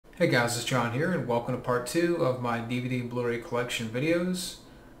Hey guys, it's John here and welcome to part 2 of my DVD and Blu-ray collection videos.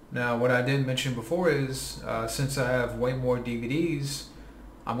 Now what I didn't mention before is since I have way more DVDs,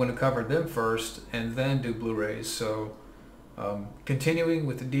 I'm going to cover them first and then do Blu-rays. So continuing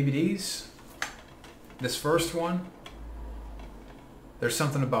with the DVDs, this first one, There's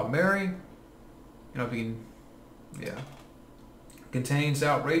Something About Mary, contains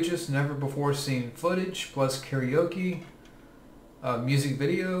outrageous, never before seen footage plus karaoke. Music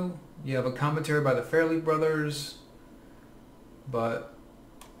video, you have a commentary by the Farrelly brothers, but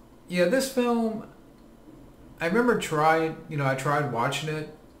yeah, this film, I remember I tried watching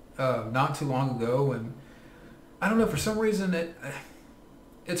it not too long ago, and I don't know, for some reason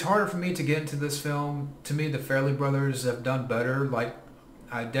it's harder for me to get into this film. To me, the Farrelly brothers have done better. Like,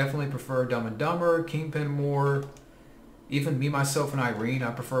 I definitely prefer Dumb and Dumber, Kingpin more, even Me, Myself, and Irene I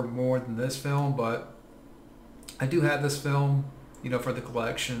prefer more than this film, but I do have this film for the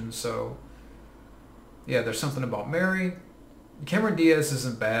collection. So yeah, There's Something About Mary. Cameron Diaz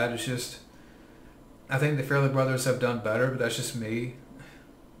isn't bad. It's just, I think the Farrelly brothers have done better, but that's just me.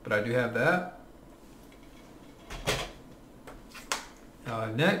 But I do have that.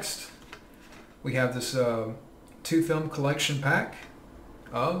 Next, we have this 2-film collection pack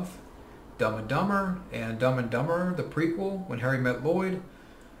of Dumb and Dumber and Dumb and Dumber, the prequel, When Harry Met Lloyd.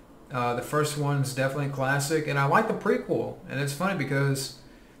 The first one's definitely a classic, and I like the prequel. And it's funny because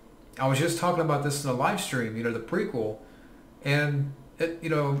I was just talking about this in a live stream, the prequel, and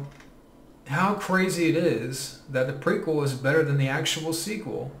how crazy it is that the prequel is better than the actual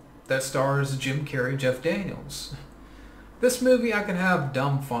sequel that stars Jim Carrey, Jeff Daniels. This movie I can have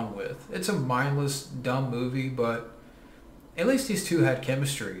dumb fun with. It's a mindless, dumb movie, but at least these two had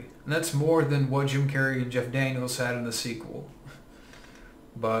chemistry, and that's more than what Jim Carrey and Jeff Daniels had in the sequel.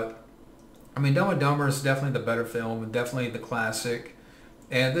 But I mean, Dumb and Dumber is definitely the better film and definitely the classic.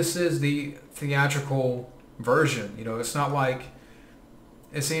 And this is the theatrical version. It's not like,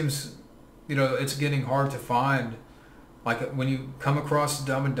 it seems, it's getting hard to find. Like, when you come across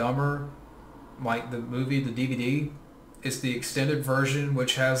Dumb and Dumber, like the movie, the DVD, it's the extended version,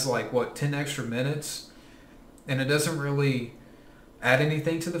 which has 10 extra minutes. And it doesn't really add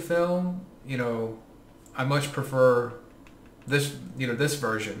anything to the film. I much prefer this, this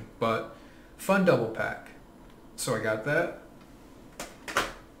version, but fun double pack. So I got that.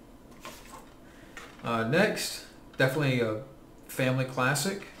 Next, definitely a family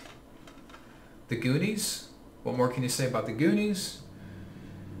classic, The Goonies. What more can you say about The Goonies?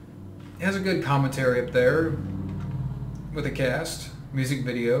 It has a good commentary up there with a cast, music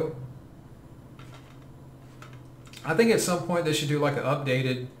video. I think at some point they should do an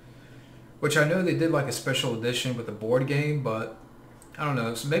updated, which I know they did a special edition with a board game, but I don't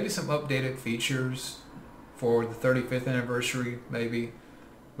know, so maybe some updated features for the 35th anniversary, maybe.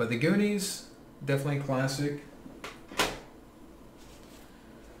 But The Goonies, definitely a classic.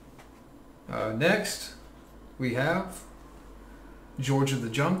 Next, we have George of the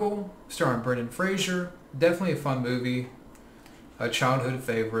Jungle, starring Brendan Fraser. Definitely a fun movie, a childhood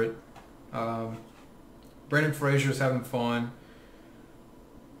favorite. Brendan Fraser's having fun.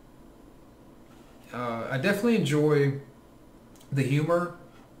 I definitely enjoy the humor,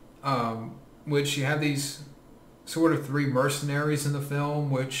 which you have these sort of 3 mercenaries in the film,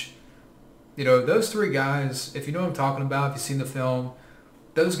 which, those 3 guys, if you know what I'm talking about, if you've seen the film,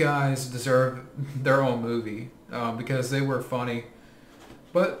 those guys deserve their own movie, because they were funny.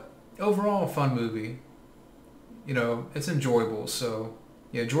 But overall, a fun movie. It's enjoyable. So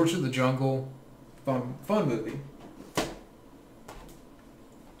yeah, George of the Jungle, fun movie.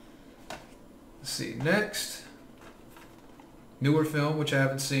 Let's see, next, newer film which I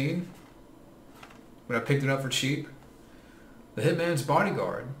haven't seen, but I picked it up for cheap, The Hitman's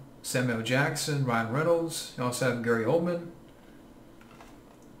Bodyguard. Samuel Jackson, Ryan Reynolds, you also have Gary Oldman.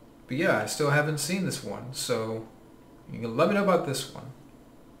 But yeah, I still haven't seen this one, so you can let me know about this one.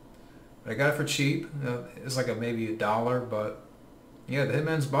 But I got it for cheap. It's maybe $1, but yeah, The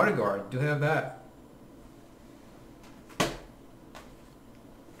Hitman's Bodyguard, do have that.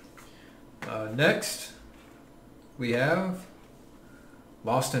 Next, we have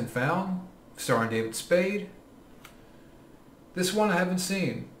Lost and Found, starring David Spade. This one I haven't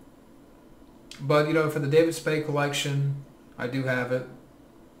seen, but for the David Spade collection, I do have it.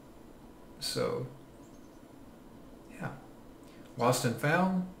 So yeah, Lost and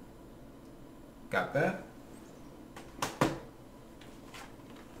Found, got that.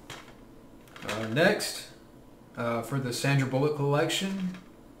 Next, for the Sandra Bullock collection,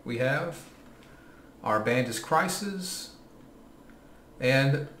 we have Our Band is Crisis.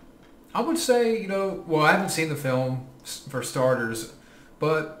 And I would say, well, I haven't seen the film for starters,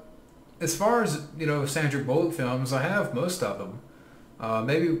 but as far as, Sandra Bullock films, I have most of them.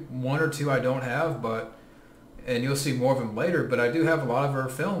 Maybe one or two I don't have, and you'll see more of them later, but I do have a lot of her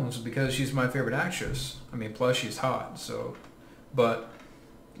films because she's my favorite actress. I mean, plus she's hot, so. But,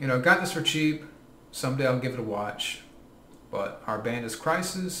 got this for cheap. Someday I'll give it a watch. But Our Band is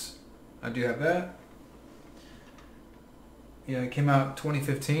Crisis, I do have that. Yeah, it came out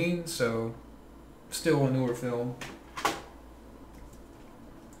 2015, so still a newer film.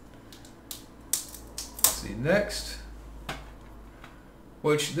 Let's see, next.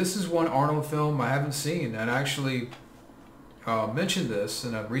 Which, this is one Arnold film I haven't seen, and I actually mentioned this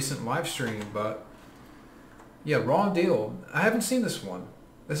in a recent live stream, but yeah, Raw Deal. I haven't seen this one.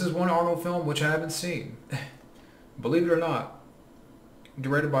 This is one Arnold film which I haven't seen. Believe it or not.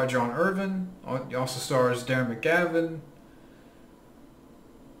 Directed by John Irvin. It also stars Darren McGavin,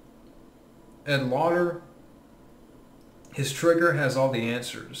 Ed Lauder. His trigger has all the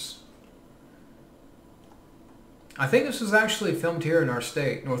answers. I think this was actually filmed here in our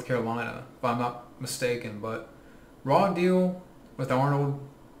state, North Carolina, if I'm not mistaken, but Raw Deal with Arnold,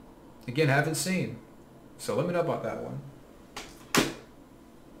 again, haven't seen. So let me know about that one.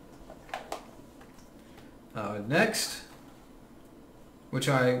 Next, which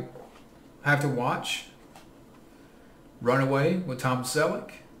I have to watch, Runaway with Tom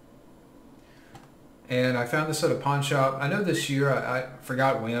Selleck. And I found this at a pawn shop. I know this year, I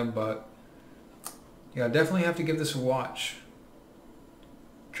forgot when, but yeah, I definitely have to give this a watch.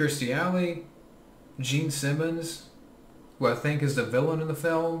 Kirstie Alley, Gene Simmons, who I think is the villain in the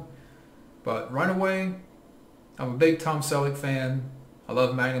film. But Runaway, I'm a big Tom Selleck fan. I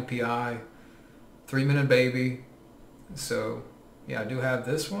love Magnum P.I., 3 Minute Baby. So yeah, I do have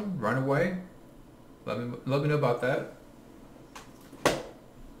this one, Runaway. Let me know about that.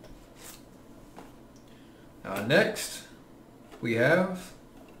 Next, we have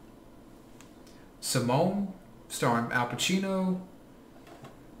Simone, starring Al Pacino.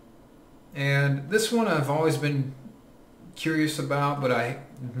 And this one I've always been curious about, but I've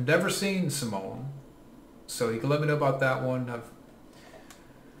never seen Simone. So you can let me know about that one.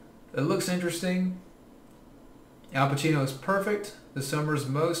 It looks interesting. Al Pacino is perfect. The summer's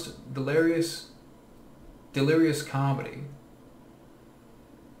most delirious comedy.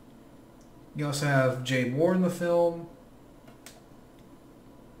 You also have Jay Moore in the film.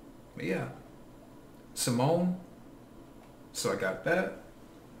 But yeah, Simone. So I got that.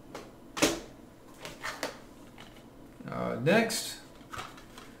 Next,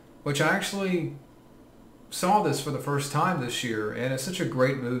 which I actually saw this for the first time this year, and it's such a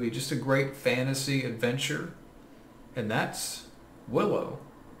great movie, just a great fantasy adventure, and that's Willow.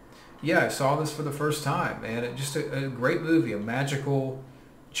 Yeah, I saw this for the first time, and it just a great movie, a magical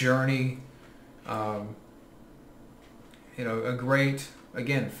journey, a great,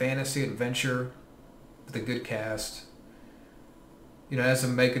 again, fantasy adventure with a good cast. As a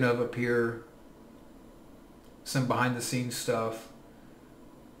making of appear, some behind the scenes stuff.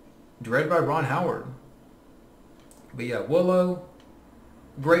 Directed by Ron Howard. But yeah, Willow,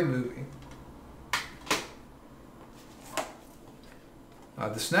 great movie.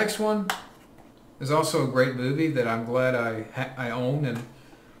 This next one is also a great movie that I'm glad I own, and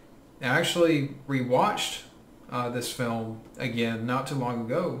I actually rewatched this film again not too long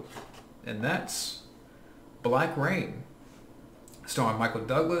ago, and that's Black Rain, starring Michael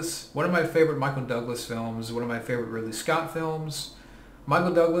Douglas. One of my favorite Michael Douglas films, one of my favorite Ridley Scott films.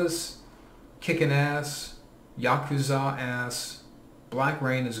 Michael Douglas, kicking ass, Yakuza ass. Black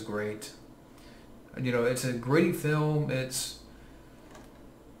Rain is great. It's a gritty film.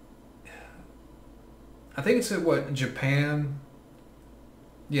 I think it's in Japan?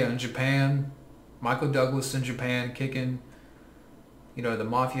 Yeah, in Japan. Michael Douglas in Japan kicking, the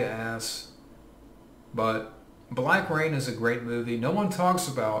mafia ass. But Black Rain is a great movie. No one talks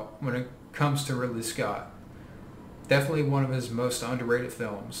about when it comes to Ridley Scott. Definitely one of his most underrated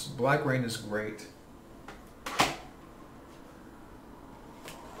films. Black Rain is great.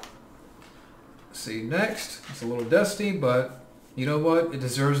 See, next, it's a little dusty, but you know what? It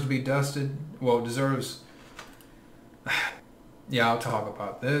deserves to be dusted. Well, it deserves... Yeah, I'll talk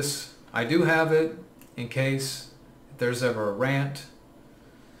about this. I do have it in case if there's ever a rant.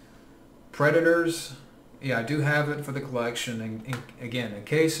 Predators. Yeah, I do have it for the collection. And again, in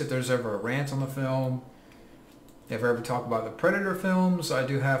case if there's ever a rant on the film, if I ever talk about the Predator films, I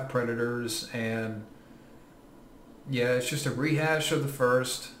do have Predators. And yeah, it's just a rehash of the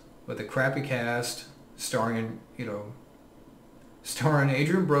first with a crappy cast, starring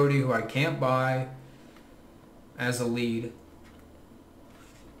Adrian Brody, who I can't buy as a lead.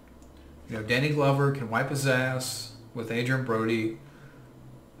 Danny Glover can wipe his ass with Adrian Brody.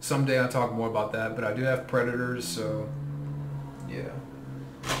 someday I'll talk more about that, but I do have Predators, so yeah,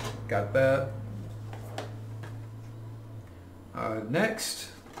 got that. Next,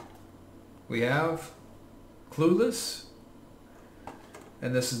 we have Clueless,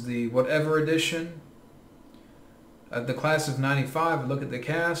 and this is the whatever edition. The class of '95, look at the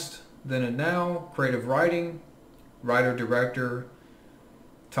cast, then and now, creative writing, writer-director,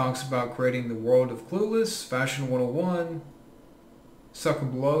 talks about creating the world of Clueless, Fashion 101, Sucker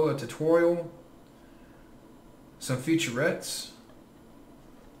Below, a tutorial, some featurettes.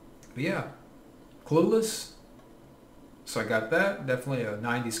 But yeah, Clueless. So I got that. Definitely a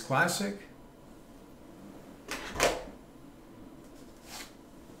 90s classic.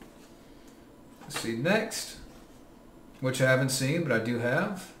 Let's see, next, which I haven't seen, but I do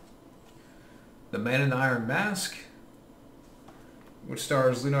have, The Man in the Iron Mask, which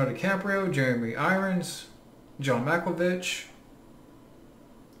stars Leonardo DiCaprio, Jeremy Irons, John Malkovich.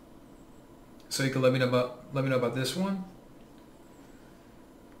 So you can let me know about this one.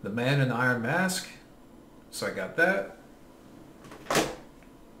 The Man in the Iron Mask. So I got that.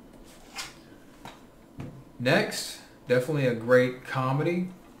 Next, definitely a great comedy.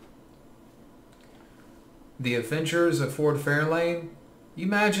 The Adventures of Ford Fairlane. You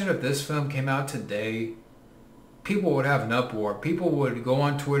imagine if this film came out today, people would have an uproar. People would go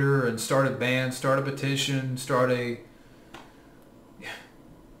on Twitter and start a band, start a petition, start an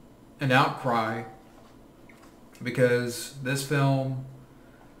outcry, because this film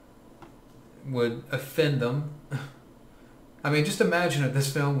would offend them. I mean, just imagine if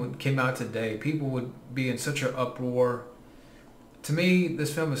this film came out today. People would be in such an uproar. To me,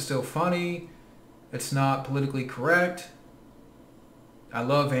 this film is still funny. It's not politically correct. I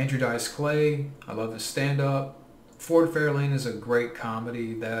love Andrew Dice Clay. I love his stand-up. Ford Fairlane is a great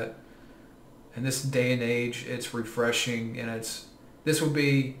comedy that, in this day and age, it's refreshing, and this would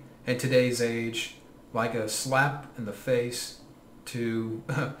be, in today's age, like a slap in the face to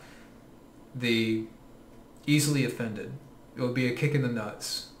the easily offended. It would be a kick in the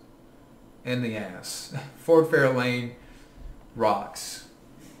nuts and the ass. Ford Fairlane rocks.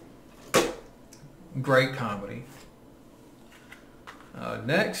 Great comedy.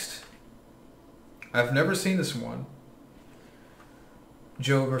 Next, I've never seen this one.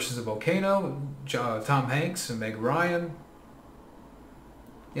 Joe versus the Volcano, Tom Hanks and Meg Ryan.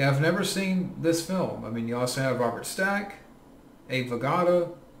 Yeah, I've never seen this film. I mean, you also have Robert Stack, Ava Gata,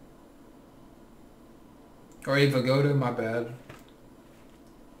 my bad.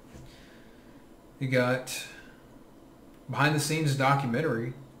 You got behind the scenes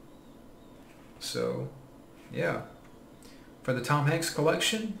documentary. So, yeah. For the Tom Hanks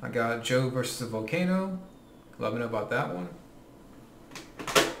collection, I got Joe versus the Volcano. Let me know about that one.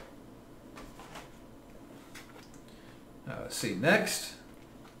 Let's see, next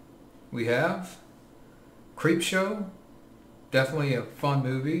we have Creepshow. Definitely a fun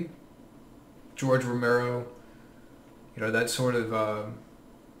movie. George Romero, that sort of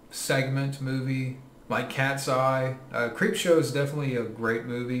segment movie, like Cat's Eye. Creepshow is definitely a great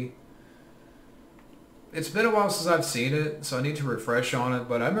movie. It's been a while since I've seen it, so I need to refresh on it,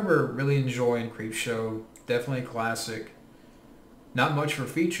 but I remember really enjoying Creepshow. Definitely a classic. Not much for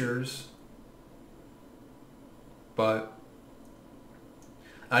features, but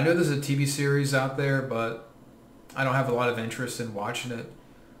I know there's a TV series out there, but I don't have a lot of interest in watching it.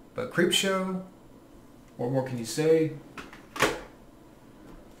 But Creepshow, what more can you say?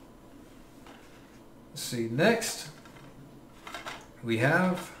 Let's see, next we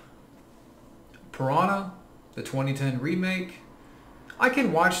have Piranha, the 2010 remake. I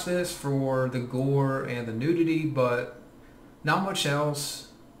can watch this for the gore and the nudity, but not much else.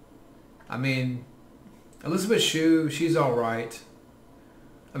 I mean, Elizabeth Shue, she's alright.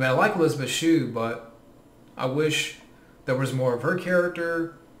 I mean, I like Elizabeth Shue, but I wish there was more of her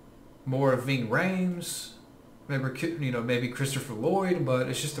character, more of Ving Rhames, maybe Christopher Lloyd, but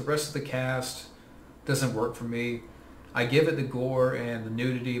it's just the rest of the cast doesn't work for me. I give it the gore and the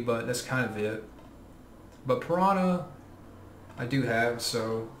nudity, but that's kind of it. But Piranha, I do have,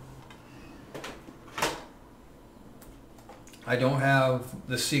 so I don't have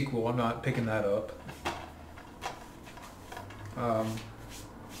the sequel. I'm not picking that up.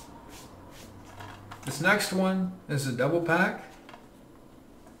 This next one is a double pack.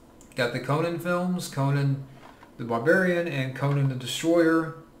 Got the Conan films, Conan the Barbarian and Conan the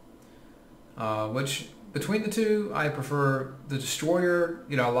Destroyer, which between the two, I prefer the Destroyer.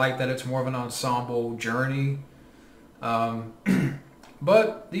 I like that it's more of an ensemble journey.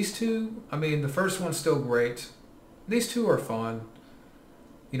 But these two, I mean, the first one's still great. These two are fun.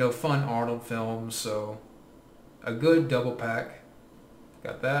 Fun Arnold films, so a good double pack.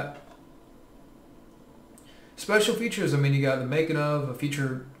 Got that. Special features, I mean, you got the making of, a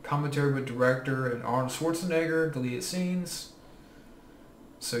feature commentary with director and Arnold Schwarzenegger, deleted scenes.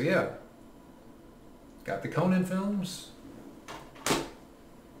 So yeah. Got the Conan films.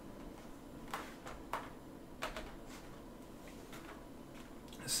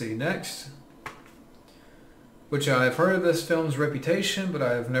 Let's see, next. Which I've heard of this film's reputation, but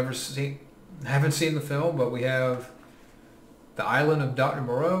I've haven't seen the film, but we have The Island of Dr.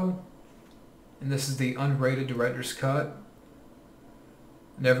 Moreau. And this is the unrated director's cut.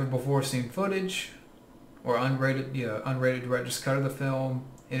 Never before seen footage, or unrated director's cut of the film.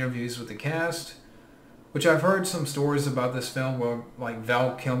 Interviews with the cast, which I've heard some stories about this film where like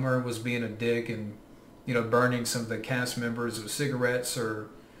Val Kilmer was being a dick and, you know, burning some of the cast members with cigarettes or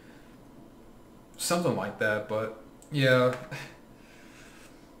something like that. But yeah,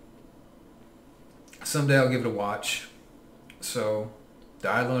 someday I'll give it a watch. So, The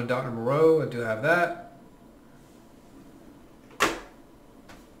Island of Dr. Moreau, I do have that. Let's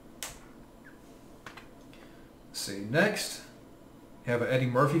see, next, we have an Eddie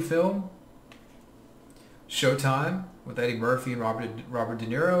Murphy film, Showtime, with Eddie Murphy and Robert De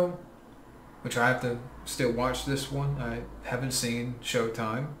Niro, which I have to still watch this one. I haven't seen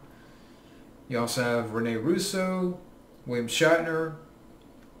Showtime. You also have Rene Russo, William Shatner.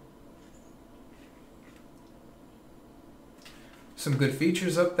 Some good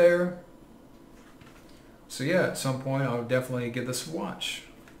features up there. So yeah, at some point I'll definitely give this a watch.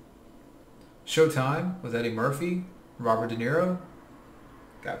 Showtime with Eddie Murphy, Robert De Niro.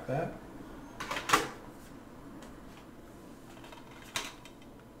 Got that.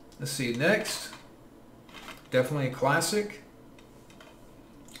 Let's see, next. Definitely a classic.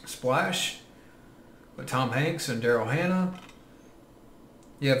 Splash with Tom Hanks and Daryl Hannah.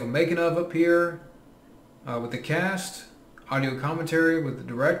 You have a making of up here with the cast. Audio commentary with the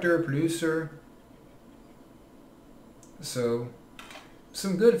director, producer. So,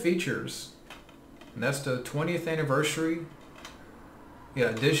 some good features. And that's the 20th anniversary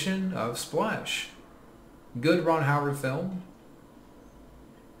edition of Splash. Good Ron Howard film.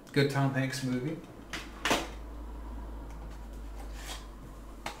 Good Tom Hanks movie.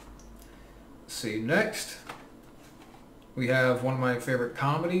 Let's see, next we have one of my favorite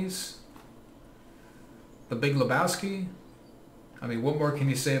comedies, The Big Lebowski. I mean, what more can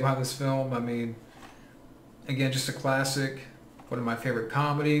you say about this film? I mean, again, just a classic. One of my favorite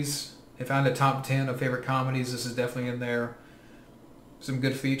comedies. If I had a top 10 of favorite comedies, this is definitely in there. Some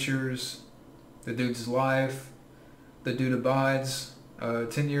good features. The Dude's Life. The Dude Abides.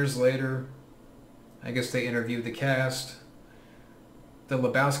 10 years later, I guess they interviewed the cast. The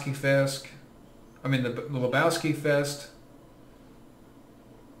Lebowski Fest. The Lebowski Fest.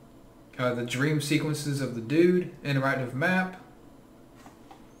 The dream sequences of the Dude. Interactive map.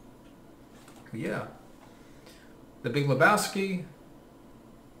 Yeah. The Big Lebowski.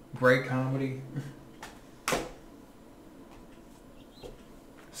 Great comedy. Let's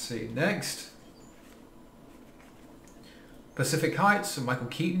see, next. Pacific Heights of Michael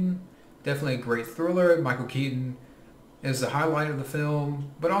Keaton. Definitely a great thriller. Michael Keaton is the highlight of the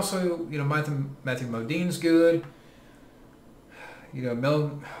film. But also, you know, Matthew Modine's good. You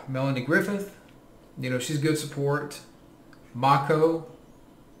know, Melanie Griffith. You know, she's good support. Mako.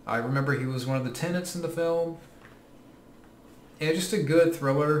 I remember he was one of the tenants in the film. And just a good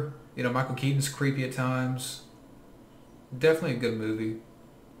thriller. You know, Michael Keaton's creepy at times. Definitely a good movie.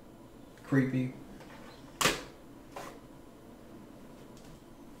 Creepy.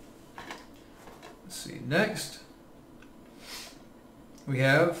 Let's see, next we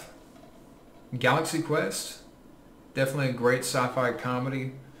have Galaxy Quest. Definitely a great sci-fi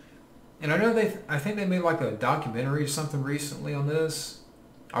comedy. And I know I think they made like a documentary or something recently on this.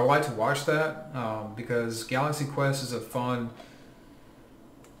 I would like to watch that because Galaxy Quest is a fun,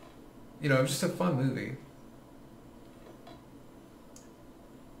 you know, just a fun movie.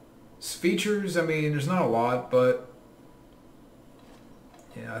 Features, I mean, there's not a lot, but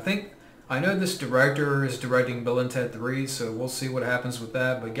yeah, I know this director is directing Bill and Ted 3, so we'll see what happens with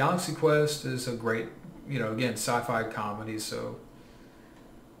that. But Galaxy Quest is a great, you know, again, sci-fi comedy, so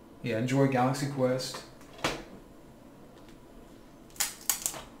yeah, enjoy Galaxy Quest.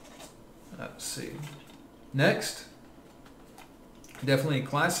 Let's see. Next, definitely a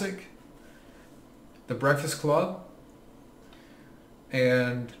classic, The Breakfast Club.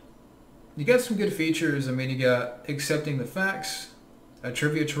 And you got some good features. I mean, you got Accepting the Facts, a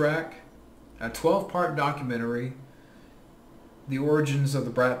trivia track, a 12-part documentary, The Origins of the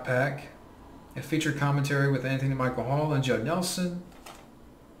Brat Pack, a feature commentary with Anthony Michael Hall and Judd Nelson.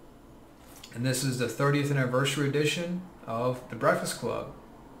 And this is the 30th anniversary edition of The Breakfast Club.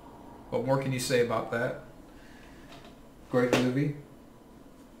 What more can you say about that? Great movie.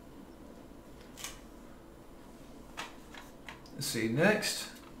 Let's see, next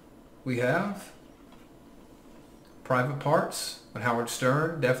we have Private Parts with Howard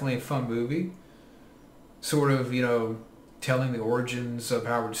Stern. Definitely a fun movie. Sort of, you know, telling the origins of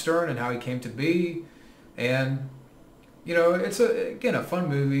Howard Stern and how he came to be. And, you know, it's, again, a fun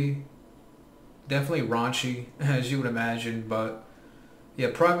movie. Definitely raunchy, as you would imagine. But, yeah,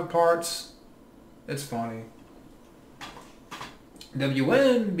 Private Parts, it's funny.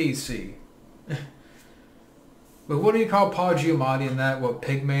 WNBC. But what do you call Paul Giamatti in that? What,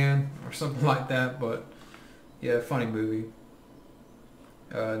 Pigman? Or something like that. But, yeah, funny movie.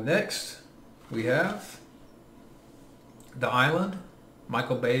 Next, we have The Island.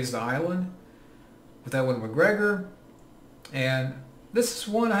 Michael Bay's The Island. With Ewan McGregor. And this is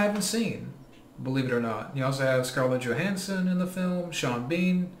one I haven't seen, believe it or not. You also have Scarlett Johansson in the film. Sean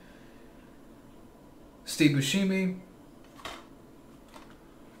Bean. Steve Buscemi.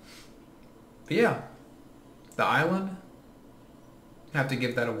 But yeah, The Island. Have to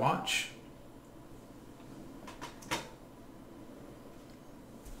give that a watch.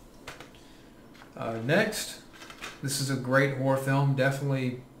 Next, this is a great horror film.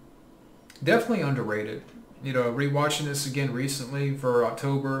 Definitely underrated. You know, rewatching this again recently for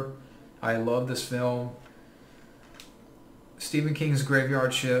October. I love this film. Stephen King's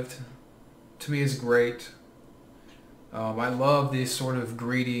Graveyard Shift, to me, is great. I love this sort of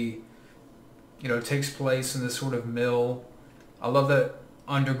greedy, you know, it takes place in this sort of mill. I love that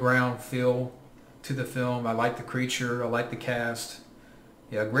underground feel to the film. I like the creature. I like the cast.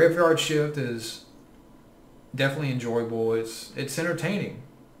 Yeah, Graveyard Shift is definitely enjoyable. It's entertaining.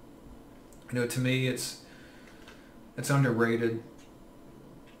 You know, to me, it's underrated.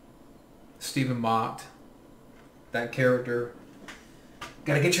 Stephen Mocked, that character.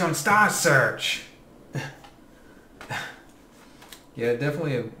 Gotta get you on Star Search. Yeah,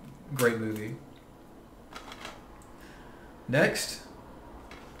 definitely a great movie. Next,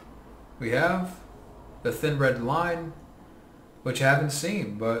 we have The Thin Red Line, which I haven't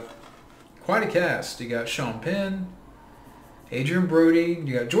seen, but quite a cast. You got Sean Penn, Adrian Brody,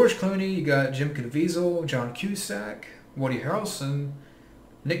 you got George Clooney, you got Jim Caviezel, John Cusack, Woody Harrelson,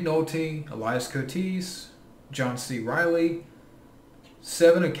 Nick Nolte, Elias Cotees, John C. Reilly,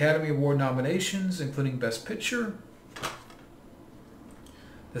 7 Academy Award nominations, including Best Picture.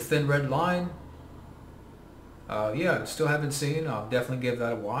 The Thin Red Line. Yeah, still haven't seen. I'll definitely give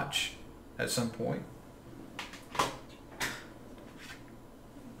that a watch at some point.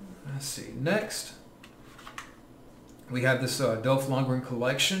 Let's see. Next, we have this Dolph Lundgren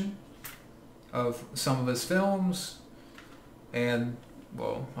collection of some of his films. And,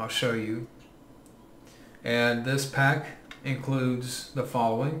 well, I'll show you. And this pack includes the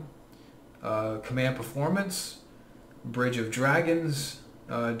following. Command Performance, Bridge of Dragons,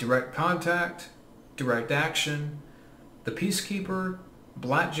 Direct Contact, Direct Action, The Peacekeeper,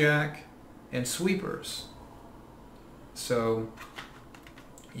 Blackjack, and Sweepers. So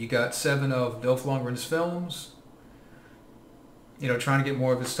you got 7 of Dolph Lundgren's films. You know, trying to get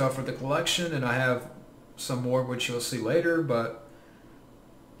more of his stuff for the collection, and I have some more which you'll see later. But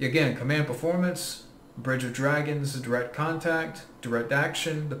again, Command Performance, Bridge of Dragons, Direct Contact, Direct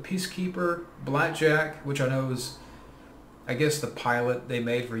Action, The Peacekeeper, Blackjack, which I know is, I guess, the pilot they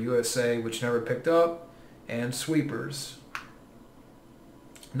made for USA, which never picked up, and Sweepers.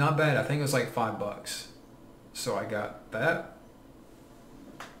 Not bad. I think it was like $5. So I got that.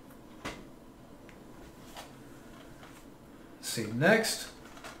 Let's see, next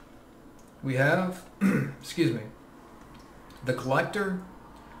we have, excuse me, The Collector,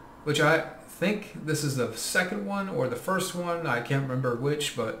 which I think this is the second one or the first one. I can't remember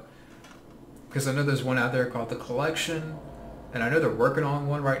which, but because I know there's one out there called The Collection, and I know they're working on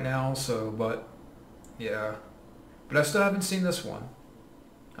one right now. So, but yeah, but I still haven't seen this one.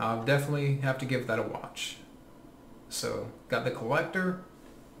 I'll definitely have to give that a watch. So, got The Collector.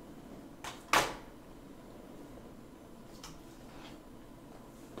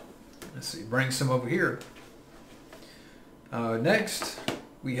 Let's see, bring some over here. Next,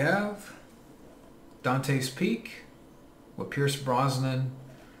 we have Dante's Peak with Pierce Brosnan,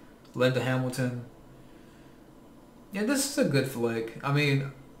 Linda Hamilton. Yeah, this is a good flick. I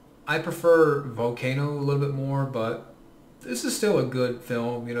mean, I prefer Volcano a little bit more, but this is still a good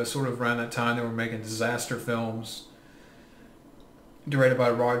film. You know, sort of around that time they were making disaster films. Directed by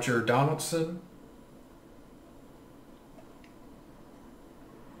Roger Donaldson.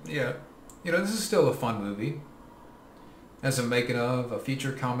 Yeah, you know, this is still a fun movie. As a making of, a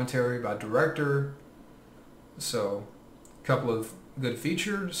feature commentary by director. So, a couple of good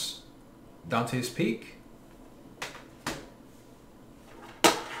features. Dante's Peak.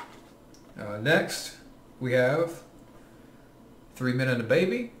 Next, we have 3 Men and a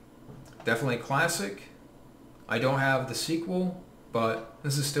Baby. Definitely a classic. I don't have the sequel, but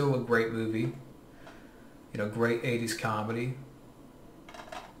this is still a great movie. You know, great 80s comedy.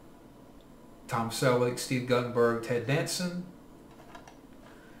 Tom Selleck, Steve Guttenberg, Ted Danson.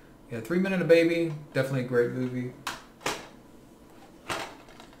 Yeah, 3 Men and a Baby, definitely a great movie.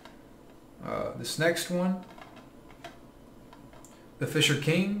 This next one, The Fisher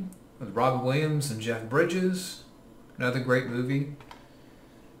King, with Robin Williams and Jeff Bridges. Another great movie.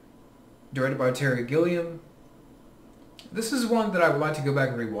 Directed by Terry Gilliam. This is one that I would like to go back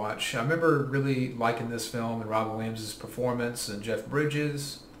and rewatch. I remember really liking this film and Robin Williams' performance and Jeff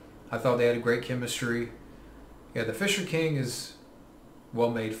Bridges. I thought they had a great chemistry. Yeah, The Fisher King is a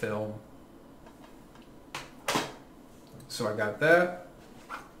well-made film. So I got that.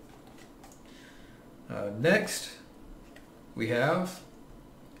 Next, we have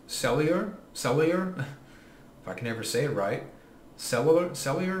Cellular, if I can ever say it right.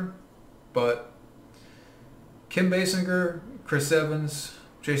 Cellular, but Kim Basinger, Chris Evans,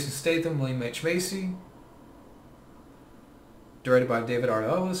 Jason Statham, William H. Macy. Directed by David R.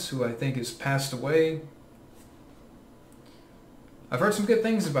 Ellis, who I think has passed away. I've heard some good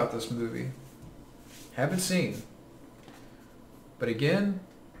things about this movie. Haven't seen. But again,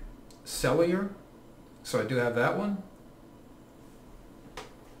 Cellular. So I do have that one.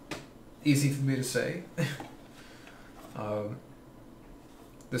 Easy for me to say.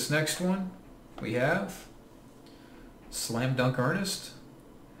 This next one we have Slam Dunk Ernest.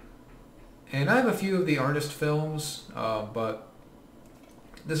 And I have a few of the Ernest films, but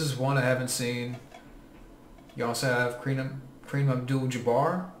this is one I haven't seen. You also have Kareem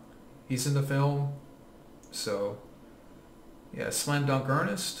Abdul-Jabbar. He's in the film. So, yeah, Slam Dunk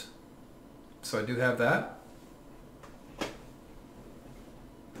Ernest. So I do have that.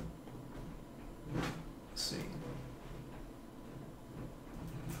 Let's see.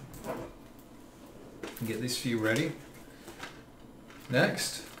 Get these few ready.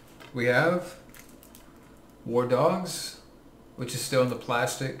 Next, we have War Dogs, which is still in the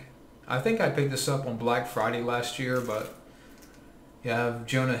plastic. I think I picked this up on Black Friday last year, but you have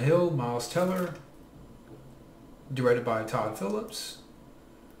Jonah Hill, Miles Teller, directed by Todd Phillips.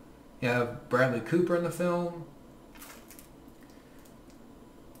 You have Bradley Cooper in the film.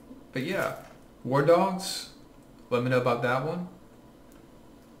 But yeah, War Dogs, let me know about that one.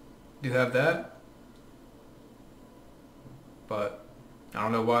 Do have that. But I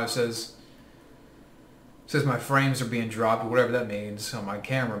don't know why it says my frames are being dropped or whatever that means on my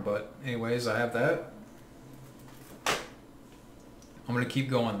camera, but anyways, I have that. I'm going to keep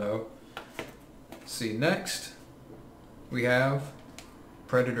going though. See, next we have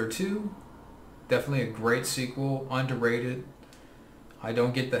Predator 2. Definitely a great sequel, underrated. I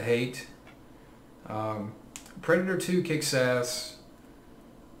don't get the hate. Predator 2 kicks ass.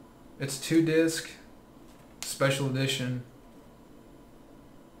 It's 2-disc, special edition.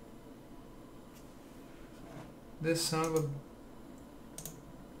 This son of a...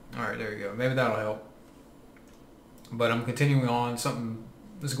 Alright, there you go. Maybe that'll help. But I'm continuing on. Something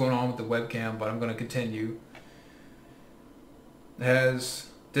is going on with the webcam, but I'm going to continue. It has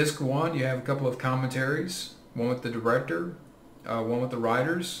disc 1, you have a couple of commentaries. One with the director, one with the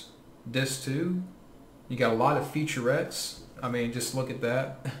writers. Disc 2, you got a lot of featurettes. I mean, just look at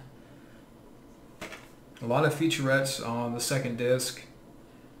that. A lot of featurettes on the second disc.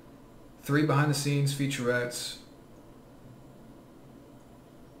 3 behind the scenes featurettes.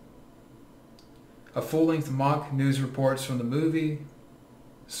 A full-length mock news reports from the movie.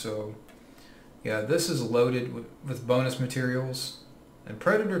 So, yeah, this is loaded with bonus materials. And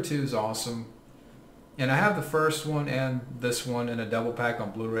Predator 2 is awesome. And I have the first one and this one in a double pack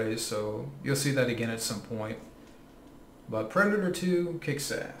on Blu-ray, so you'll see that again at some point. But Predator 2 kicks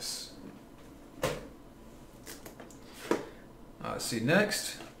ass. See,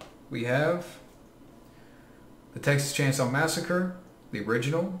 next we have the Texas Chainsaw Massacre, the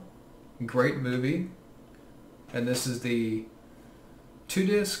original. Great movie. And this is the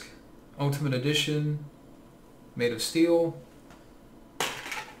 2-disc Ultimate Edition, made of steel.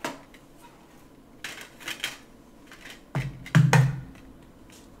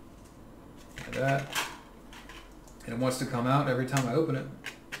 Like that. And it wants to come out every time I open it.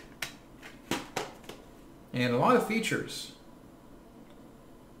 And a lot of features.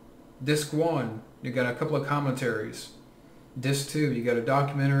 Disc 1, you got a couple of commentaries. Disc 2, you got a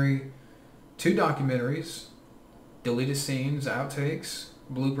documentary, 2 documentaries, deleted scenes, outtakes,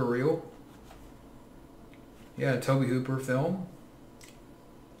 blooper reel. Yeah, Tobe Hooper film.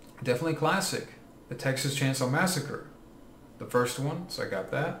 Definitely classic. The Texas Chainsaw Massacre. The first one, so I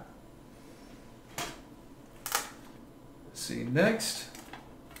got that. Let's see, next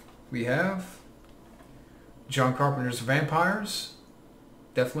we have John Carpenter's Vampires.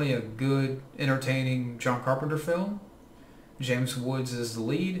 Definitely a good, entertaining John Carpenter film. James Woods is the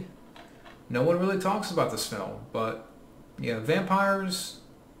lead. No one really talks about this film, but yeah, Vampires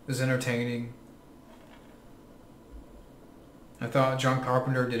is entertaining. I thought John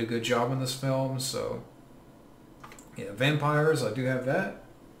Carpenter did a good job in this film, so yeah, Vampires, I do have that.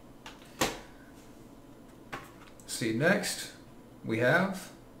 See, next we have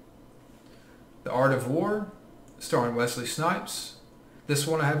The Art of War, starring Wesley Snipes. This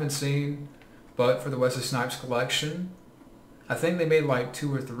one I haven't seen, but for the Wesley Snipes collection, I think they made like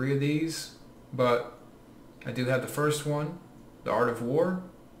 2 or 3 of these, but I do have the first one, The Art of War.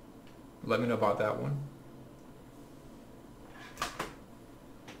 Let me know about that one.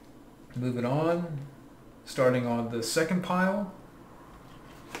 Moving on, starting on the second pile.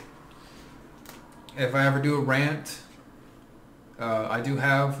 If I ever do a rant, I do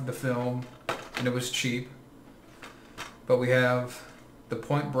have the film, and it was cheap. But we have the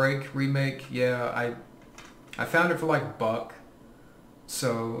Point Break remake. Yeah, I found it for like $1.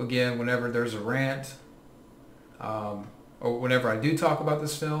 So again, whenever there's a rant, or whenever I do talk about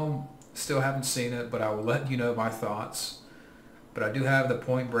this film, still haven't seen it, but I will let you know my thoughts. But I do have the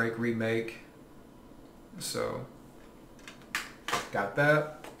Point Break remake, so got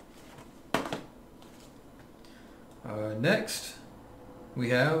that. Next, we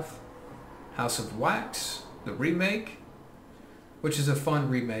have House of Wax, the remake, which is a fun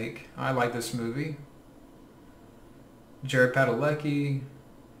remake. I like this movie. Jared Padalecki,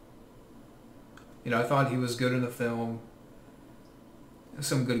 I thought he was good in the film.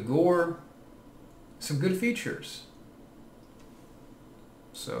 Some good gore, some good features.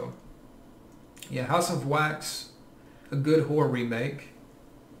 So, yeah, House of Wax, a good horror remake.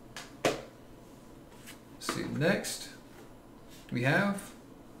 Let's see, next we have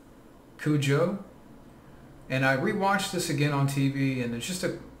Cujo. And I rewatched this again on TV, and it's just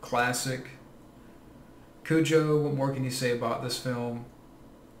a classic. Cujo, what more can you say about this film?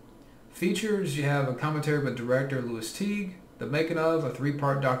 Features, you have a commentary by director Louis Teague, the making of, a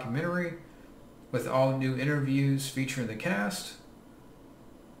 3-part documentary with all new interviews featuring the cast.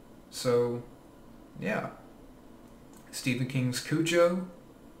 So, yeah. Stephen King's Cujo,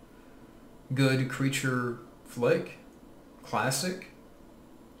 good creature flick, classic.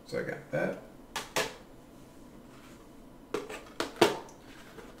 So I got that.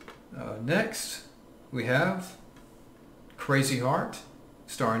 Next, we have Crazy Heart,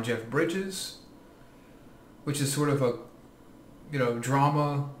 starring Jeff Bridges, which is sort of a,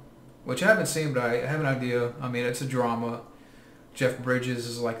 drama, which I haven't seen, but I have an idea. I mean, it's a drama. Jeff Bridges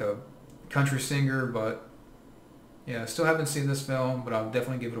is like a country singer, but yeah, still haven't seen this film, but I'll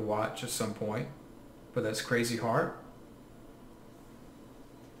definitely give it a watch at some point. But that's Crazy Heart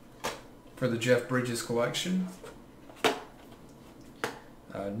for the Jeff Bridges collection.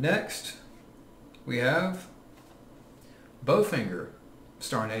 Next, we have Bowfinger,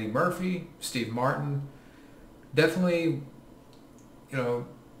 starring Eddie Murphy, Steve Martin. Definitely,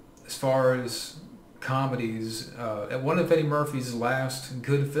 as far as comedies, one of Eddie Murphy's last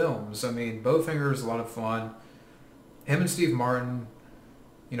good films. I mean, Bowfinger is a lot of fun. Him and Steve Martin,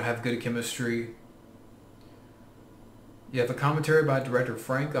 have good chemistry. You have a commentary by director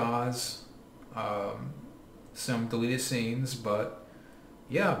Frank Oz, some deleted scenes, but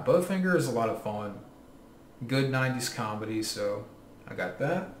yeah, Bowfinger is a lot of fun. Good 90s comedy, so I got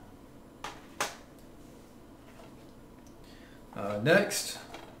that. Next,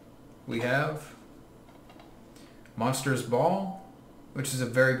 we have Monsters Ball, which is a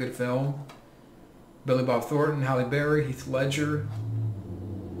very good film. Billy Bob Thornton, Halle Berry, Heath Ledger.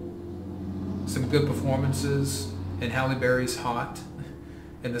 Some good performances, and Halle Berry's hot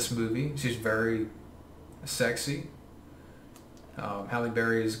in this movie. She's very sexy. Halle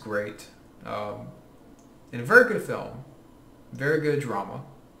Berry is great. In a very good film. Very good drama.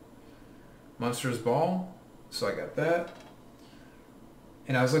 Monsters Ball, so I got that.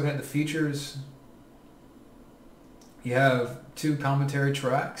 And I was looking at the features. You have 2 commentary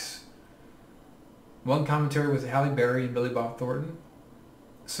tracks. One commentary with Halle Berry and Billy Bob Thornton.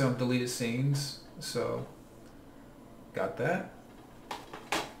 Some deleted scenes, so got that.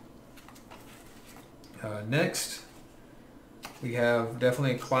 Next, we have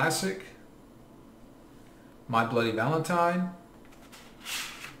definitely a classic, My Bloody Valentine.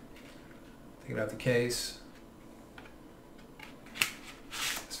 Take it out the case.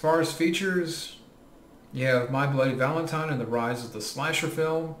 As far as features, you have My Bloody Valentine and the rise of the slasher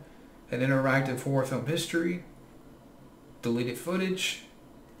film. an interactive horror film history, deleted footage.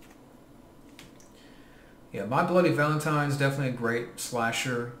 Yeah, My Bloody Valentine is definitely a great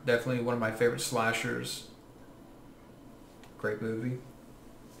slasher. Definitely one of my favorite slashers. Great movie.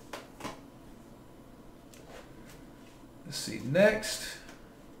 Let's see, next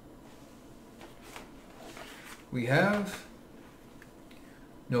we have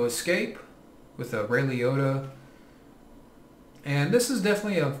No Escape with Ray Liotta. And this is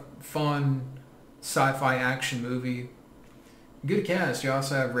definitely a fun sci-fi action movie. Good cast. You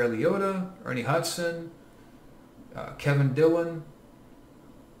also have Ray Liotta, Ernie Hudson, Kevin Dillon,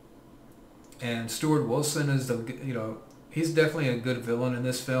 and Stuart Wilson is he's definitely a good villain in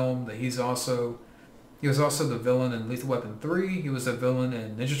this film. He was also the villain in Lethal Weapon 3. He was the villain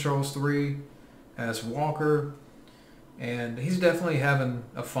in Ninja Turtles 3 as Walker. And he's definitely having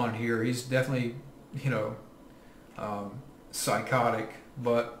a fun here. He's definitely, psychotic.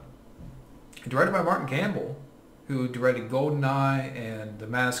 But directed by Martin Campbell, who directed GoldenEye and The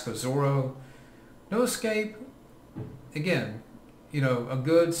Mask of Zorro. No Escape, again, a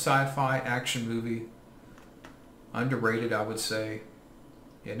good sci-fi action movie. Underrated, I would say.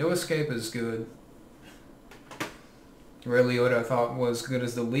 Yeah, No Escape is good. Ray Liotta, I thought, was good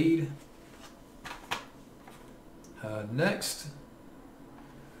as the lead. Next,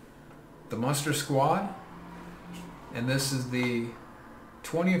 The Monster Squad. And this is the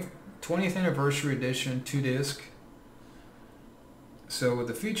 20th anniversary edition, 2-disc. So with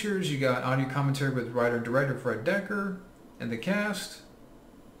the features, you got audio commentary with writer and director Fred Decker and the cast.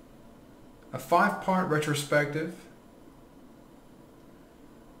 A 5-part retrospective.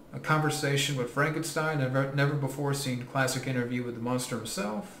 A conversation with Frankenstein, a never before seen classic interview with the monster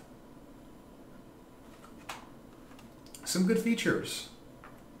himself. Some good features.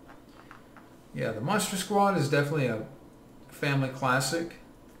 Yeah, The Monster Squad is definitely a family classic.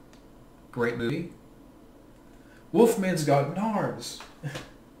 Great movie. Wolfman's Got Nards.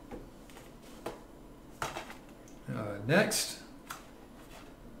 Next,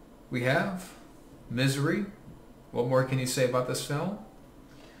 we have Misery. What more can you say about this film?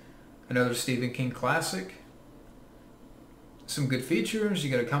 Another Stephen King classic. Some good features.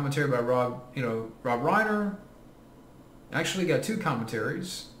 You got a commentary by Rob Reiner. Actually got 2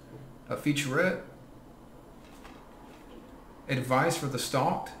 commentaries. A featurette. Advice for the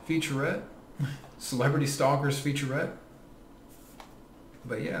Stalked featurette. Celebrity Stalkers featurette.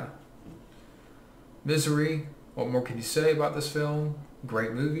 But yeah. Misery. What more can you say about this film?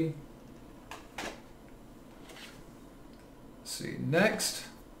 Great movie. Let's see. Next.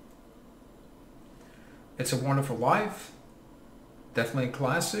 It's a Wonderful Life. Definitely a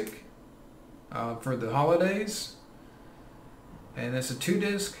classic for the holidays. And it's a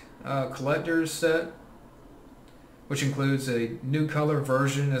 2-disc collector's set, which includes a new color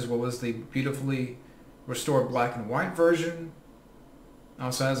version as well as the beautifully restored black and white version.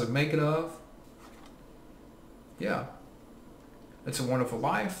 Also has a making of. Yeah. It's a Wonderful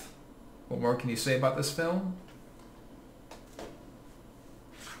Life. What more can you say about this film?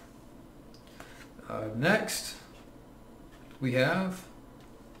 Next, we have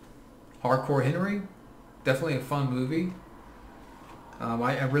Hardcore Henry. Definitely a fun movie.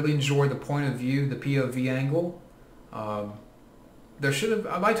 I really enjoyed the point of view, the POV angle. I'd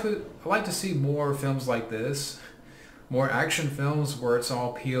like to see more films like this, more action films where it's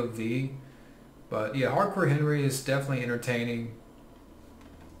all POV. But yeah, Hardcore Henry is definitely entertaining,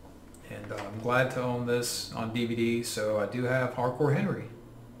 and I'm glad to own this on DVD. So I do have Hardcore Henry.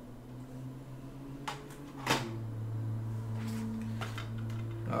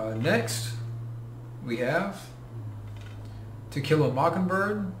 Next, we have To Kill a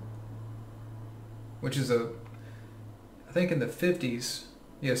Mockingbird, which is I think in the 50s,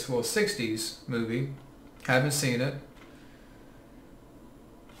 60s movie. Haven't seen it.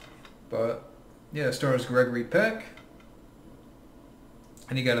 But yeah, it stars Gregory Peck.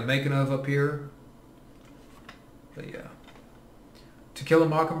 And you got a making of up here. But yeah. To Kill a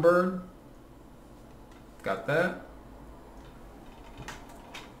Mockingbird. Got that.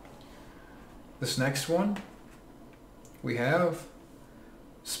 This next one, we have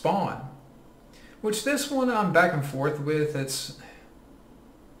Spawn, which this one I'm back and forth with.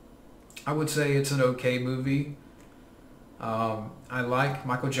 I would say it's an okay movie. I like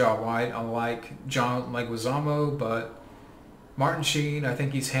Michael Jai White. I like John Leguizamo, but Martin Sheen, I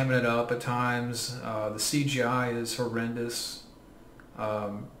think he's hamming it up at times. The CGI is horrendous.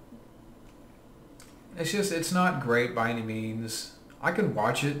 It's not great by any means. I can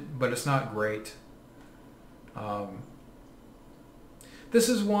watch it, but it's not great. This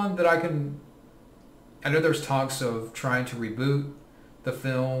is one that I know there's talks of trying to reboot the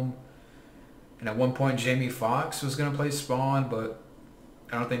film, And at one point, Jamie Foxx was going to play Spawn, but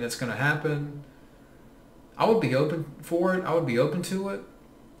I don't think that's going to happen. I would be open for it. I would be open to it.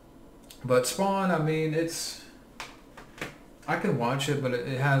 But Spawn, I mean, I can watch it, but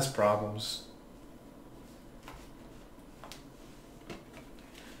it has problems.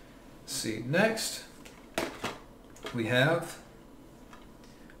 Let's see, next we have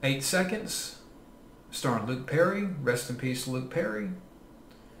 8 Seconds, starring Luke Perry. Rest in peace, Luke Perry.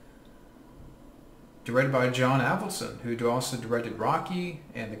 Directed by John Avildsen, who also directed Rocky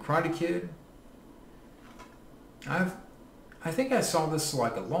and The Karate Kid. I think I saw this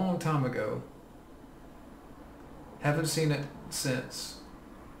like a long time ago. Haven't seen it since.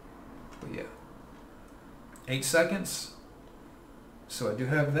 But yeah. 8 Seconds. So I do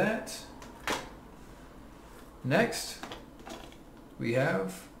have that. Next, we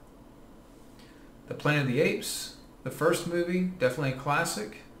have The Planet of the Apes, the first movie, definitely a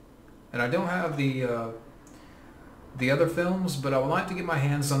classic. And I don't have the other films, but I would like to get my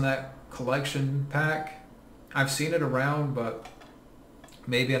hands on that collection pack. I've seen it around, but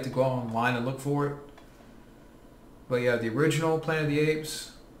maybe I have to go online and look for it. But yeah, the original Planet of the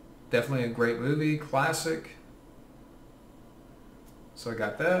Apes, definitely a great movie, classic. So I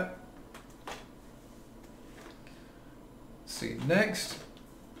got that. Let's see, next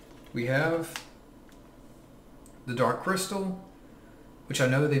we have The Dark Crystal, which I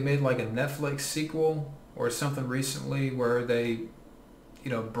know they made like a Netflix sequel or something recently where they,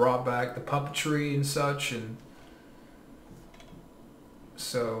 brought back the puppetry and such, and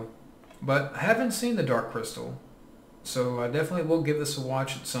so, but I haven't seen The Dark Crystal, so I definitely will give this a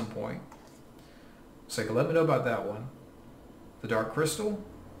watch at some point. So let me know about that one. The Dark Crystal.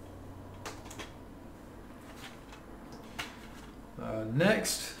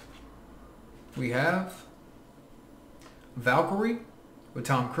 Next, we have Valkyrie with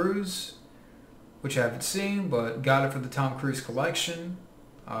Tom Cruise, which I haven't seen, but got it for the Tom Cruise collection.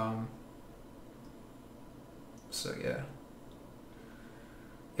 So yeah.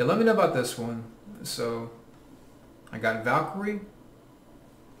 Yeah, let me know about this one. So I got Valkyrie.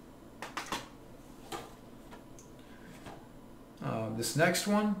 This next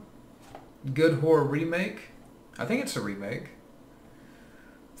one, Good Horror Remake. I think it's a remake.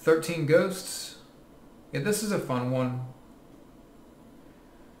 13 Ghosts. Yeah, this is a fun one.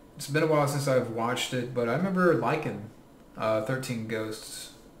 It's been a while since I've watched it, but I remember liking 13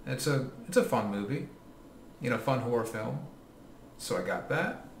 Ghosts. It's a fun movie. Fun horror film. So I got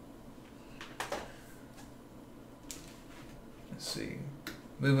that. Let's see.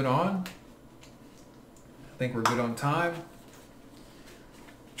 Moving on. I think we're good on time.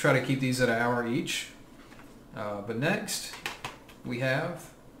 Try to keep these at an hour each. But next, we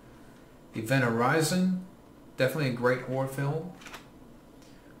have Event Horizon. Definitely a great horror film.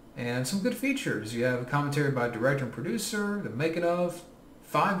 And some good features. You have a commentary by director and producer, the making of,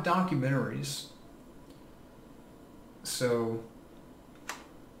 5 documentaries. So,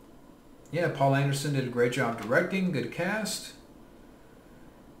 yeah, Paul Anderson did a great job directing, good cast.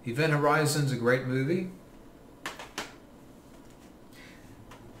 Event Horizon's a great movie.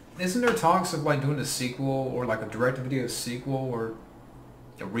 Isn't there talks of like doing a sequel or like a direct-to-video sequel or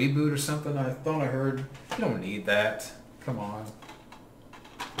a reboot or something? I thought I heard you don't need that. Come on.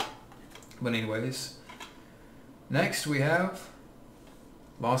 But anyways, next we have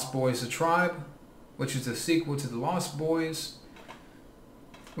Lost Boys: The Tribe, which is a sequel to The Lost Boys,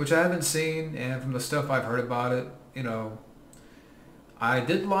 which I haven't seen, and from the stuff I've heard about it, I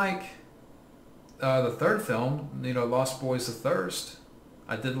did like the third film, Lost Boys: The Thirst.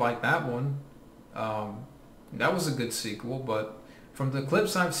 I did like that one. That was a good sequel, but from the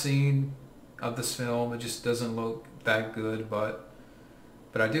clips I've seen of this film, it just doesn't look that good, but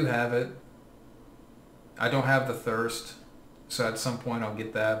I do have it. I don't have The Thirst, so at some point I'll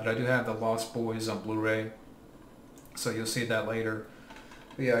get that, but I do have The Lost Boys on Blu-ray, so you'll see that later.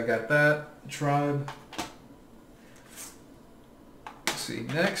 But yeah, I got that. Tribe. Let's see.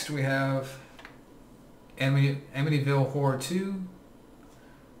 Next we have Amityville Horror 2.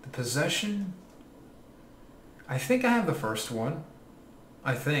 The Possession. I think I have the first one.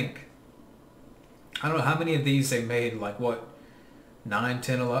 I think. I don't know how many of these they made, like what, 9,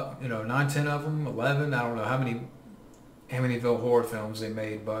 10, 11, 9, 10 of them, 11, I don't know how many Amityville horror films they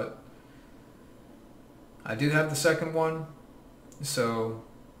made, but I do have the second one, so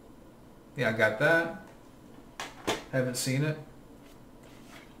yeah, I got that. Haven't seen it.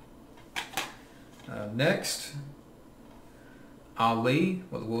 Next, Ali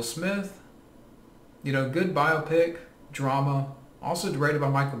with Will Smith. Good biopic, drama, also directed by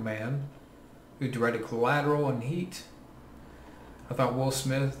Michael Mann, who directed Collateral and Heat. I thought Will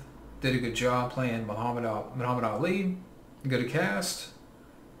Smith did a good job playing Muhammad Ali. Good cast.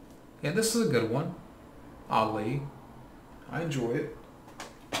 Yeah, this is a good one. Ali. I enjoy it.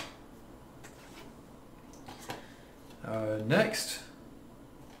 Next,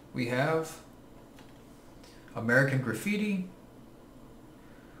 we have American Graffiti,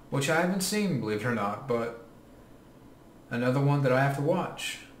 which I haven't seen, believe it or not, but another one that I have to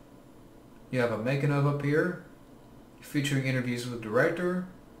watch. You have a making of up here, featuring interviews with director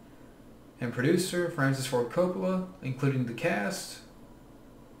and producer Francis Ford Coppola, including the cast.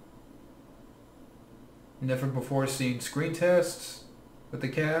 Never before seen screen tests with the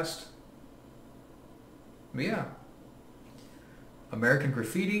cast. But yeah, American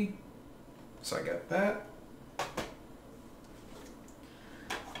Graffiti, so I got that.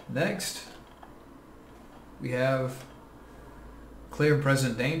 Next, we have Clear and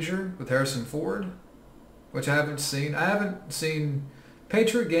Present Danger with Harrison Ford, which I haven't seen. I haven't seen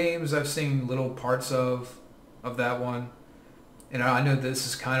Patriot Games. I've seen little parts of that one. And I know this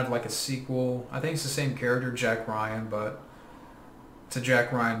is kind of like a sequel. I think it's the same character, Jack Ryan, but it's a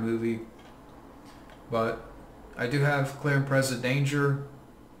Jack Ryan movie. But I do have Clear and Present Danger,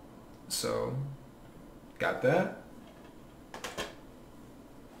 so got that.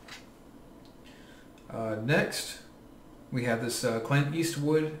 Next, we have this Clint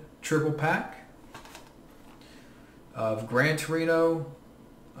Eastwood triple pack of Gran Torino,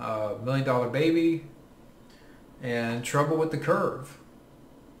 $1 Million Baby, and Trouble with the Curve.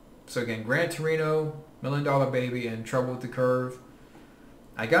 So again, Gran Torino, $1 Million Baby, and Trouble with the Curve.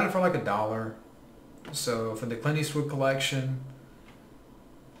 I got it for like $1. So for the Clint Eastwood collection,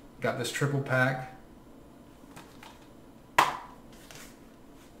 got this triple pack.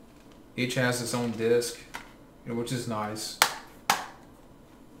 Each has its own disc, which is nice.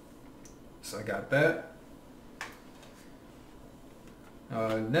 So I got that.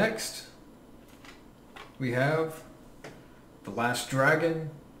 Next, we have The Last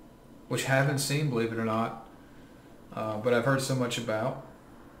Dragon, which I haven't seen, believe it or not, but I've heard so much about.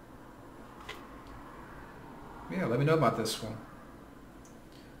 Yeah, let me know about this one.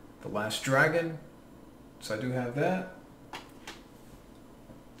 The Last Dragon, so I do have that.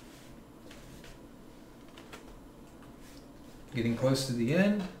 Getting close to the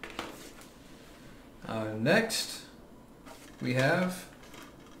end. Next, we have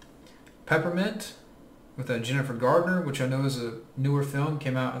Peppermint with Jennifer Gardner, which I know is a newer film.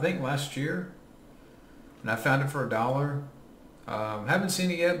 Came out, I think, last year. And I found it for $1. Haven't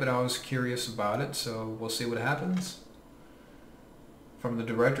seen it yet, but I was curious about it, so we'll see what happens. From the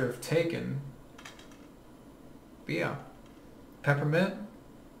director of Taken. But yeah, Peppermint,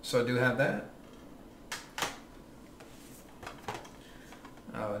 so I do have that.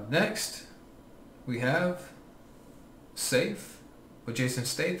 Next, we have Safe with Jason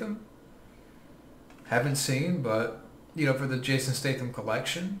Statham. Haven't seen, but you know, for the Jason Statham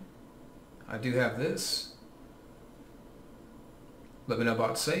collection, I do have this. Let me know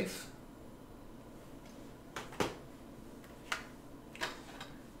about Safe.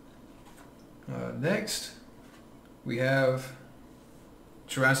 Next, we have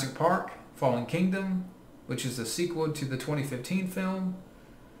Jurassic Park Fallen Kingdom, which is the sequel to the 2015 film,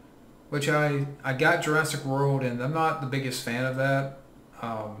 which I got Jurassic World, and I'm not the biggest fan of that.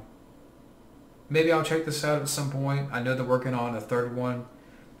 Maybe I'll check this out at some point. I know they're working on a third one,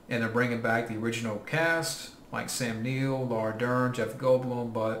 and they're bringing back the original cast, like Sam Neill, Laura Dern, Jeff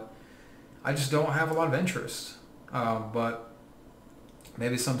Goldblum, but I just don't have a lot of interest. But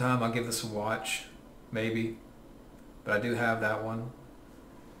maybe sometime I'll give this a watch, maybe. But I do have that one.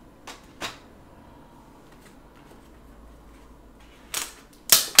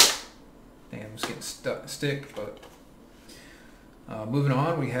 Damn, I'm just getting stick, but moving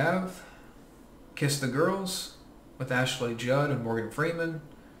on, we have Kiss the Girls with Ashley Judd and Morgan Freeman.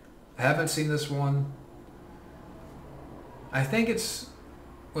 I haven't seen this one. I think it's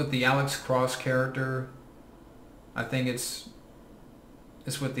with the Alex Cross character. I think it's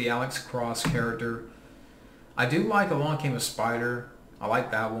with the Alex Cross character. I do like Along Came a Spider. I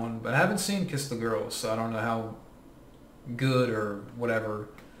like that one, but I haven't seen Kiss the Girls, so I don't know how good or whatever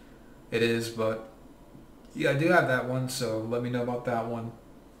it is, but yeah, I do have that one, so let me know about that one.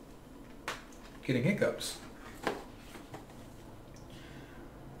 Getting hiccups.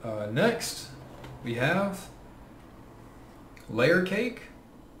 Next, we have Layer Cake.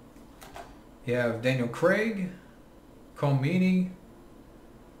 You have Daniel Craig, Cole Meany.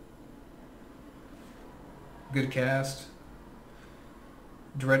 Good cast.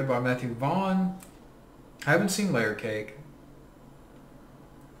 Directed by Matthew Vaughn. I haven't seen Layer Cake,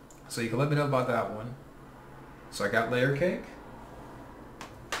 so you can let me know about that one. So I got Layer Cake.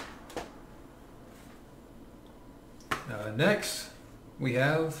 Next, we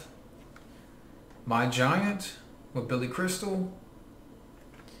have My Giant with Billy Crystal.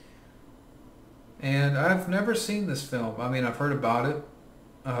 And I've never seen this film. I mean, I've heard about it.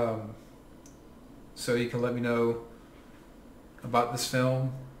 So you can let me know about this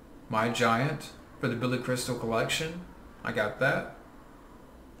film, My Giant, for the Billy Crystal collection. I got that.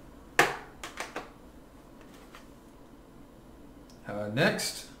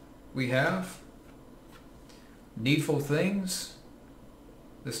 Next, we have Needful Things.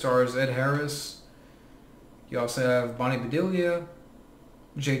 This stars Ed Harris. You also have Bonnie Bedelia,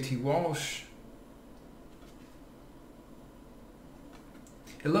 J.T. Walsh.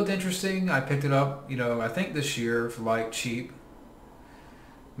 It looked interesting. I picked it up, I think this year for like cheap.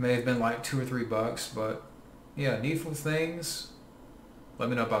 May have been like $2 or $3, but yeah, Needful Things. Let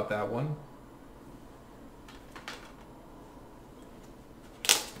me know about that one.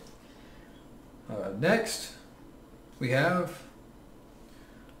 Next, we have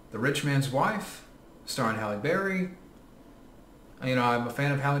The Rich Man's Wife, starring Halle Berry. I'm a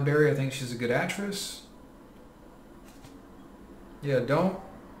fan of Halle Berry. I think she's a good actress. Yeah,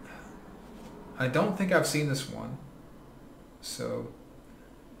 I don't think I've seen this one. So,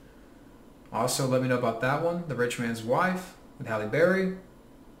 also let me know about that one, The Rich Man's Wife with Halle Berry.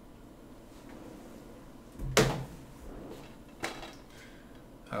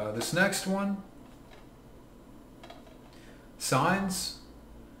 This next one, Signs,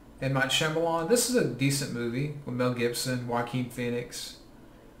 M. Night Shyamalan. This is a decent movie with Mel Gibson, Joaquin Phoenix.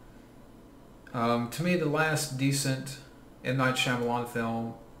 To me, the last decent M. Night Shyamalan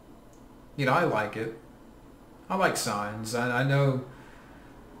film. I like it. I like Signs. I know,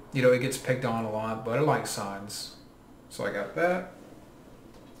 it gets picked on a lot, but I like Signs. So I got that.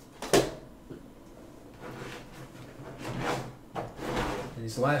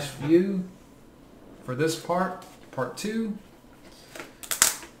 These last few for this part 2.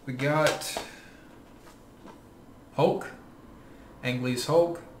 We got Hulk, Ang Lee's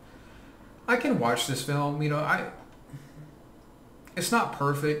Hulk. I can watch this film. It's not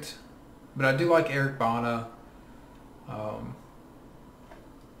perfect, but I do like Eric Bana. I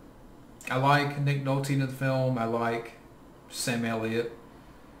like Nick Nolte in the film. I like Sam Elliott.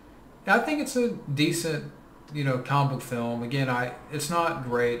 I think it's a decent, comic book film. Again, it's not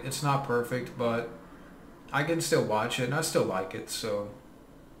great. It's not perfect, but I can still watch it, and I still like it. So,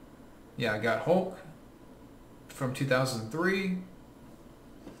 yeah, I got Hulk from 2003.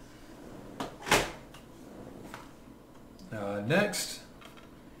 Next,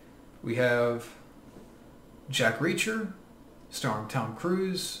 we have Jack Reacher, starring Tom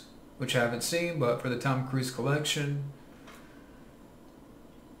Cruise, which I haven't seen, but for the Tom Cruise collection.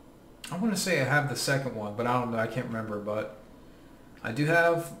 I want to say I have the second one, but I don't know. I can't remember, but I do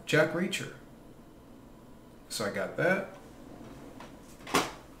have Jack Reacher. So I got that. Let's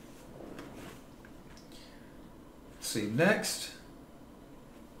see, next,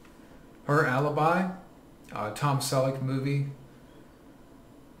 Her Alibi, Tom Selleck movie.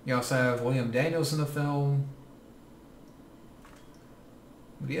 You also have William Daniels in the film.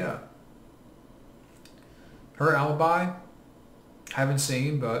 But yeah. Her Alibi, haven't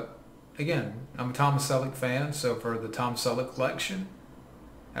seen, but again, I'm a Tom Selleck fan, so for the Tom Selleck collection,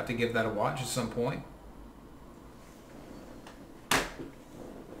 I have to give that a watch at some point.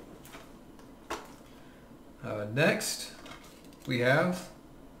 Next, we have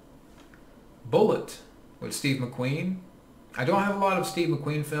Bullet with Steve McQueen. I don't have a lot of Steve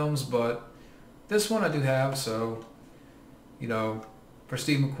McQueen films, but this one I do have, so, for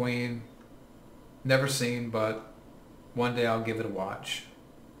Steve McQueen, never seen, but one day I'll give it a watch.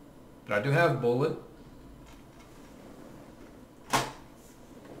 But I do have Bullet.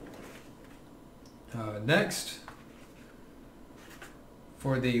 Next,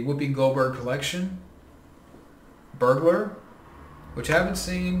 for the Whoopi Goldberg collection, Burglar, which I haven't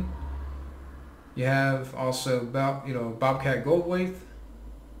seen. You have also Bobcat Goldthwait.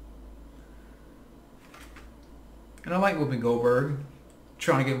 And I like Whoopi Goldberg.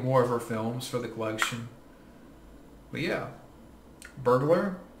 Trying to get more of her films for the collection. But yeah,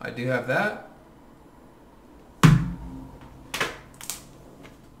 Burglar, I do have that.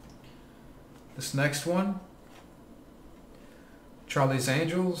 This next one, Charlie's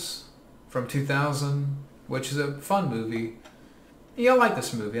Angels from 2000, which is a fun movie. Yeah, I like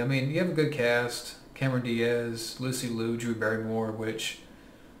this movie. I mean, you have a good cast. Cameron Diaz, Lucy Liu, Drew Barrymore, which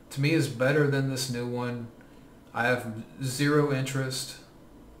to me is better than this new one. I have zero interest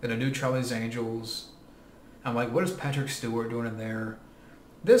in a new Charlie's Angels. I'm like, what is Patrick Stewart doing in there?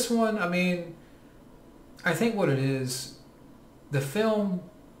 This one, I mean, I think what it is, the film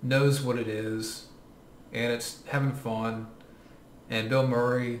knows what it is. and it's having fun. And Bill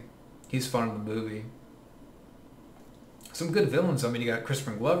Murray, he's fun in the movie. Some good villains. I mean, you got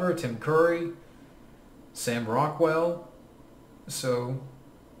Christopher Glover, Tim Curry, Sam Rockwell. So,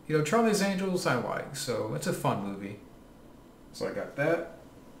 you know, Charlie's Angels I like. So it's a fun movie. So I got that.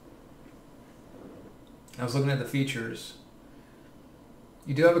 I was looking at the features.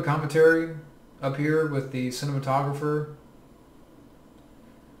 You do have a commentary up here with the cinematographer.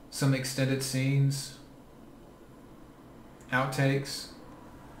 Some extended scenes. Outtakes.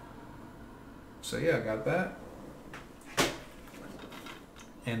 So yeah, I got that.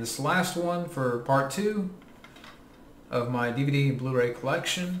 And this last one for part 2 of my DVD and Blu-ray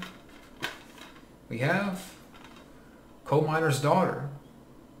collection, we have Coal Miner's Daughter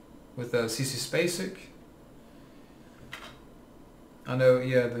with Cece Spacek. I know,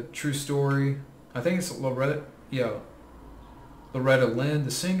 yeah, the true story. I think it's Loretta Lynn,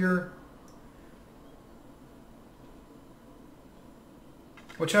 the singer,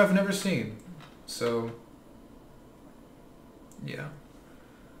 which I've never seen. So, yeah.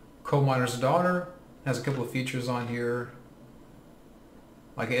 Coal Miner's Daughter has a couple of features on here,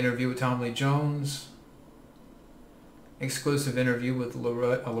 like an interview with Tom Lee Jones, exclusive interview with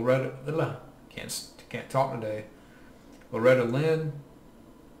Loretta can't talk today. Loretta Lynn.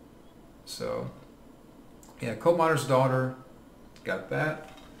 So, yeah, Coal Miner's Daughter, got that.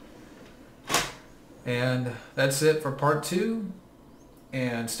 And that's it for part 2.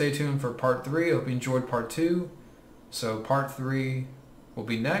 And stay tuned for part 3. I hope you enjoyed part 2. So part 3 will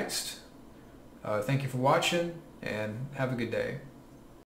be next. Thank you for watching, and have a good day.